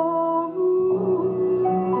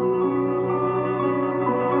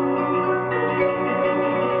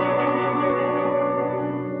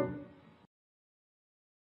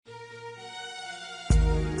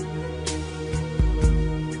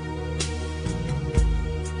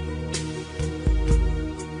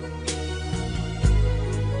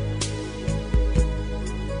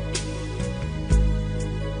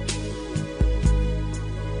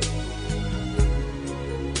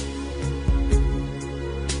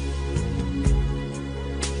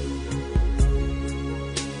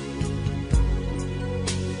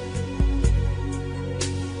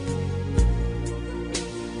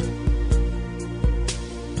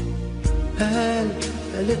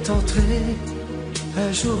 Elle est entrée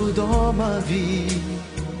un jour dans ma vie,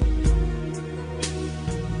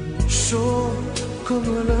 chaud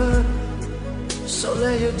comme le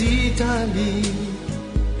soleil d'Italie,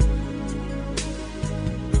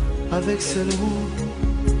 avec ses longs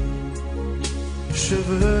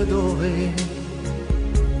cheveux dorés,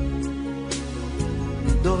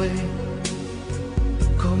 dorés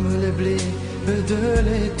comme les blés de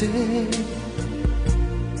l'été.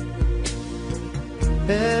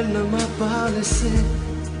 Elle ne m'a pas laissé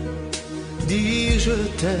dire je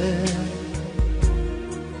t'aime.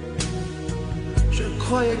 Je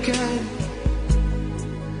croyais qu'elle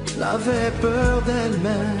avait peur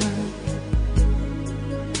d'elle-même.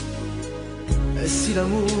 Et si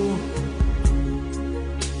l'amour,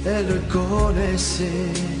 elle le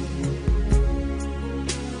connaissait,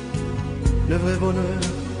 le vrai bonheur,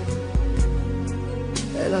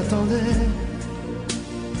 elle attendait.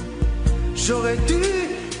 J'aurais dû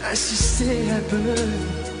insister un peu.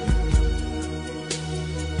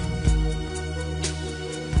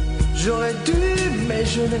 J'aurais dû, mais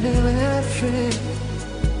je n'ai rien fait.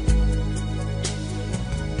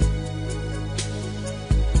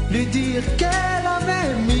 Lui dire qu'elle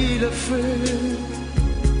avait mis le feu.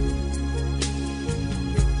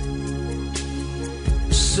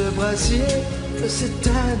 Ce brasier ne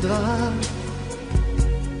s'éteindra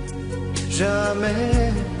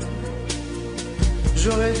jamais.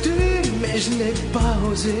 J'aurais dû, mais je n'ai pas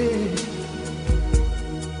osé.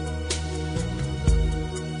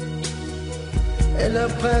 Et le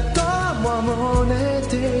printemps, moi mon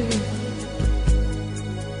été.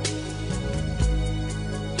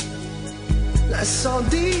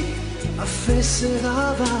 L'incendie a fait ses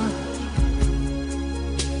ravages.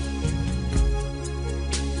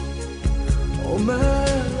 On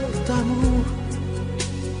meurt d'amour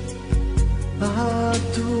à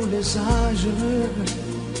tous les âges.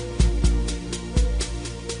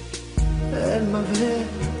 Elle m'avait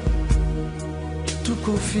tout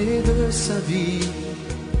confié de sa vie,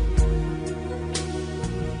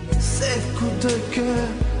 ses coups de cœur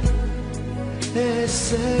et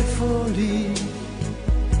ses folies.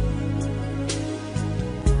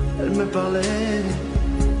 Elle me parlait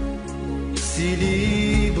si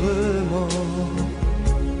librement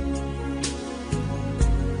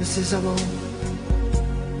de ses amants,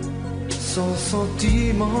 son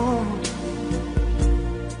sentiment.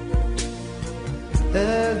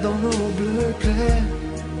 Elle dans nos bleus clairs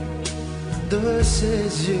de ses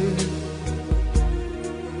yeux,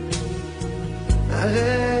 un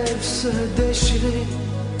rêve se déchirait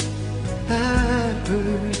un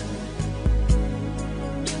peu.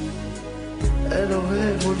 Elle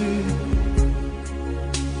aurait voulu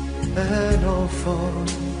un enfant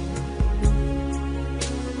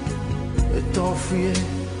et t'enfuyait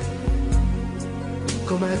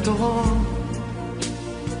comme un torrent.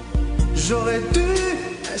 J'aurais dû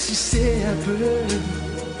insister un peu,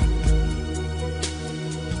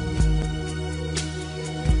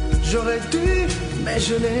 j'aurais dû, mais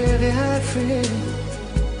je n'ai rien fait.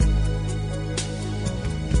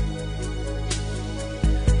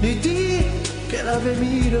 Lui dire qu'elle avait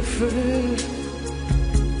mis le feu.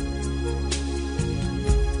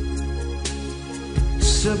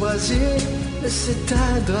 Ce brasier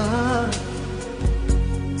s'éteindra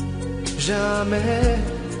jamais.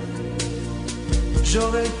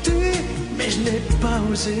 J'aurais dû, mais je n'ai pas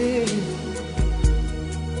osé.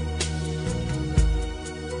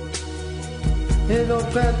 Et le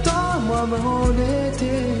printemps, moi, mon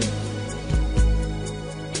été,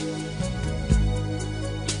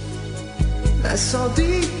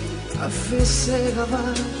 l'incendie a fait ses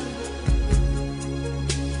ravages.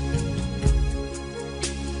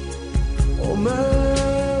 On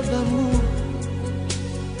meurt d'amour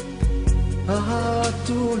à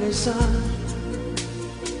tous les âges.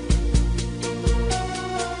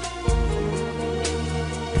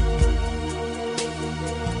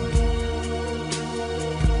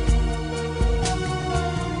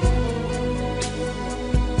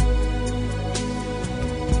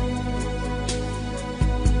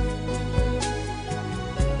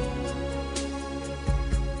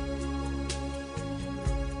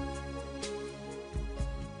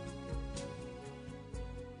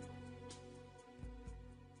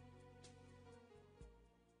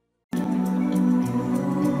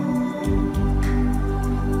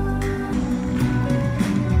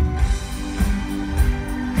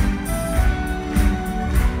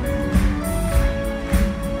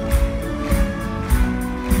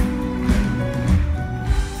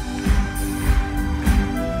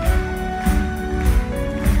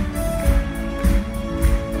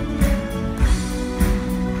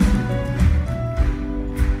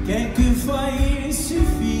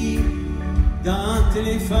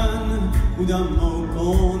 Ou d'un mot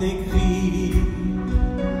qu'on écrit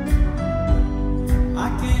à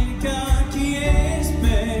quelqu'un qui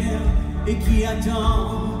espère et qui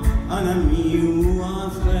attend un ami ou un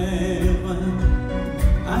frère,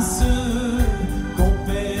 à ceux qu'on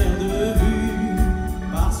perd de vue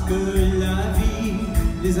parce que la vie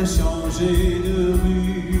les a changés de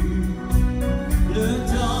rue. Le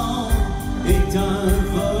temps est un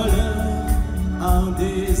voleur, un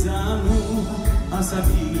désamour, à sa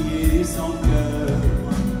vie et son cœur.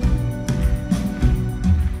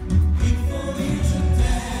 Il faut dire je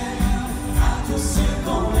t'aime à tous ceux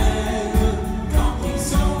qu'on aime tant qu'ils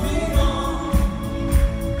sont vivants,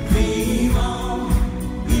 vivants.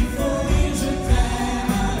 Il faut dire je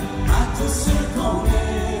t'aime à tous ceux qu'on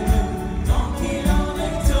aime tant qu'il en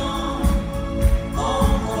est temps,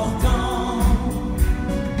 encore temps.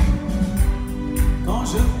 Quand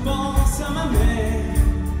je pense à ma mère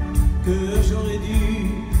que j'aurais dû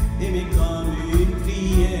aimer comme une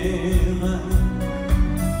prière,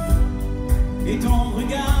 et ton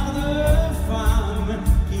regard de femme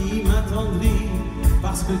qui m'attendrit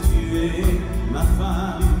parce que tu es ma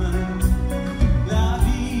femme. La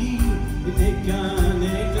vie n'est qu'un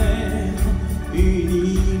éclair, une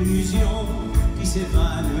illusion qui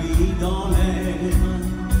s'évanouit dans l'air.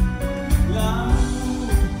 L'amour,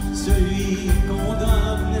 celui qu'on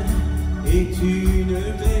donne, est une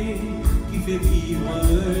clé qui fait vivre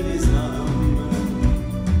les hommes.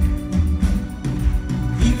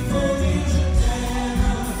 Il faut dire je t'aime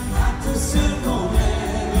à tous ceux qu'on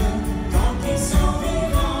aime tant qu'ils sont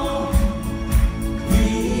vivants,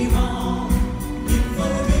 vivants. Il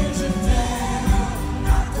faut dire je t'aime à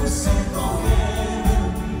tous ceux qu'on aime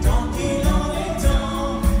tant qu'il en est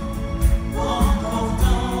temps, encore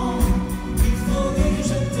temps. Il faut dire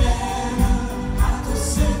je t'aime à tous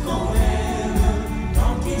ceux qu'on aime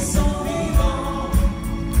tant qu'ils sont vivants.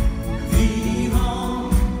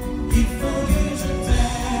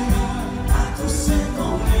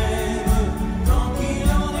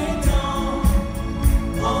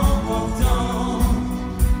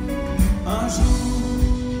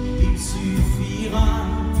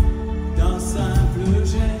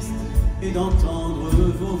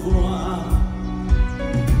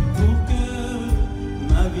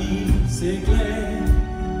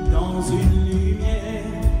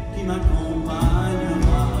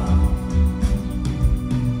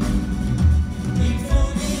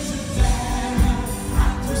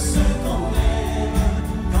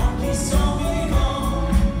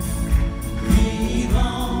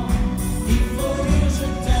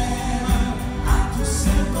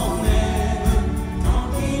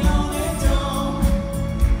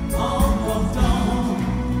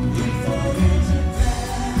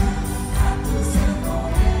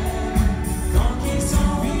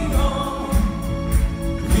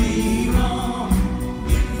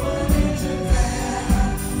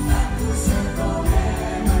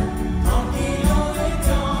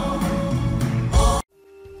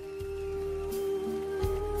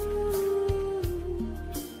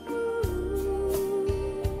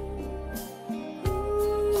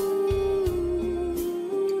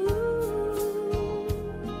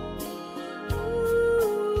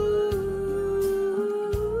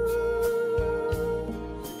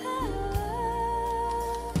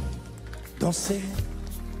 danser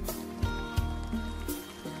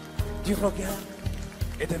du regard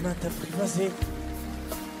et des mains apprivoisées.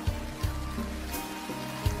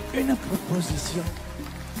 Une proposition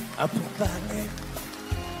à pourparler,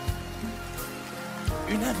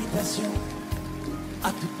 une invitation à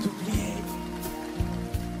tout oublier.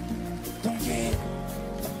 Tanguer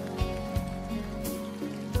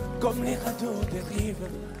comme les radeaux des rives,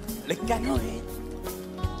 les canoës,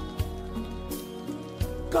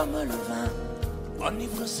 comme le vin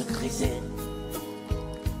enivre se griser,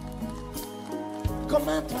 comme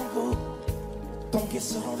un tango, tanguer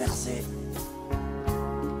se renverser,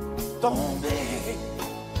 tomber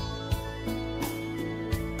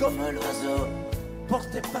comme l'oiseau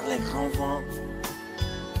porté par les grands vents,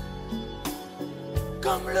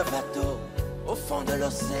 comme le bateau au fond de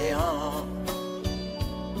l'océan.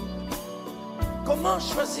 Comment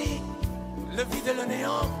choisir le vide et le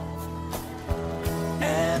néant?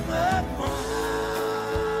 Aime-moi,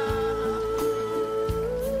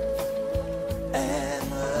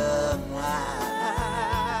 aime-moi,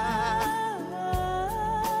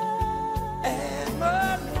 aime-moi,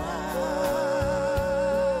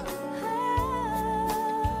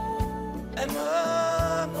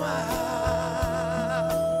 aime-moi.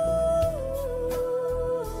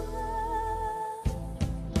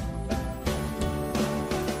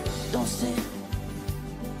 Danser,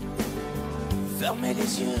 fermer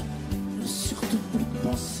les yeux, ne surtout plus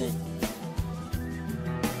penser.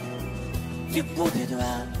 Du bout des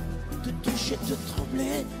doigts, te toucher, te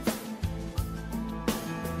troubler.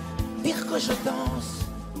 Dire que je danse,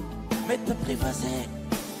 mais t'apprivoiser.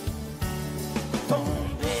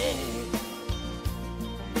 Tomber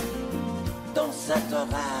dans cet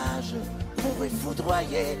orage pour y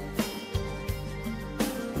foudroyer.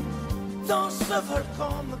 Dans ce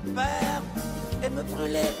volcan me perdre et me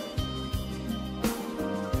brûler.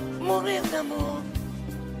 Mourir d'amour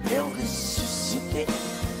et en ressusciter.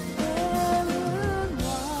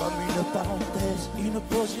 Comme une parenthèse, une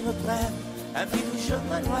pause, une trêve, un vide où je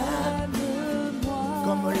me noie.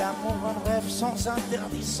 Comme l'amour en rêve, sans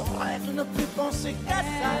interdit, sans règle, ne plus penser qu'à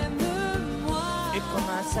ça. Et comme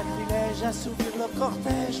un sacrilège, assouvir le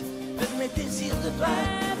cortège de mes désirs de toi.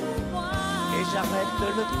 Et j'arrête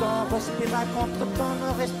le temps, respire à contre-temps, ne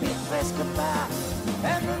respire presque pas.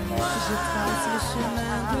 Aime-moi. Je trace le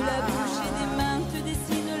chemin de la bouche et des mains, te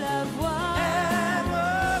dessine la voie.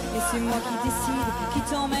 Aime-moi. Et c'est moi qui décide, qui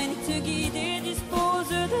t'emmène, te guide et dispose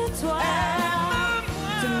de toi. Aime-moi.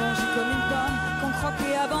 Te mange comme une pomme, qu'on croque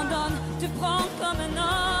et abandonne, te prends comme un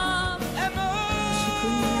homme. Aime-moi. Je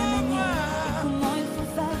connais la manière et comment il faut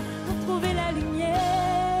faire pour trouver la lumière.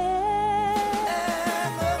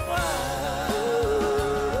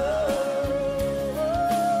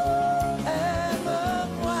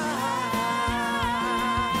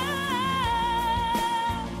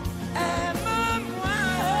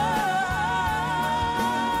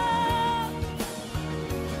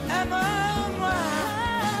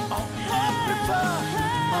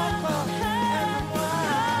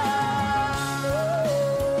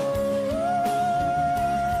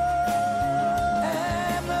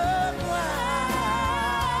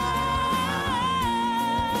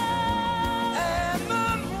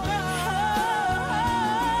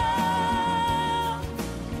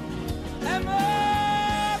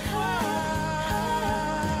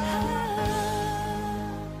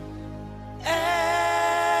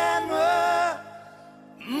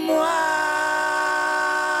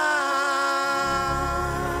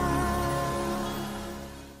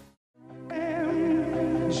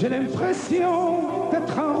 J'ai l'impression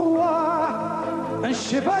d'être un roi, un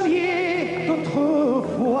chevalier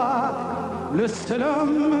d'autrefois, le seul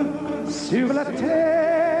homme sur la terre.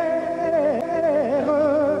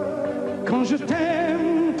 Quand je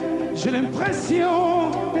t'aime, j'ai l'impression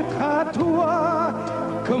d'être à toi,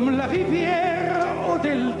 comme la rivière au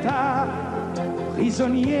delta,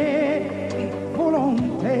 prisonnier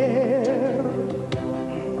volontaire.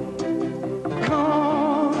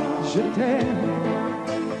 Quand je t'aime,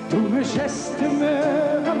 tous mes gestes me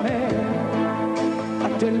ramènent à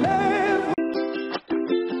tes lèvres.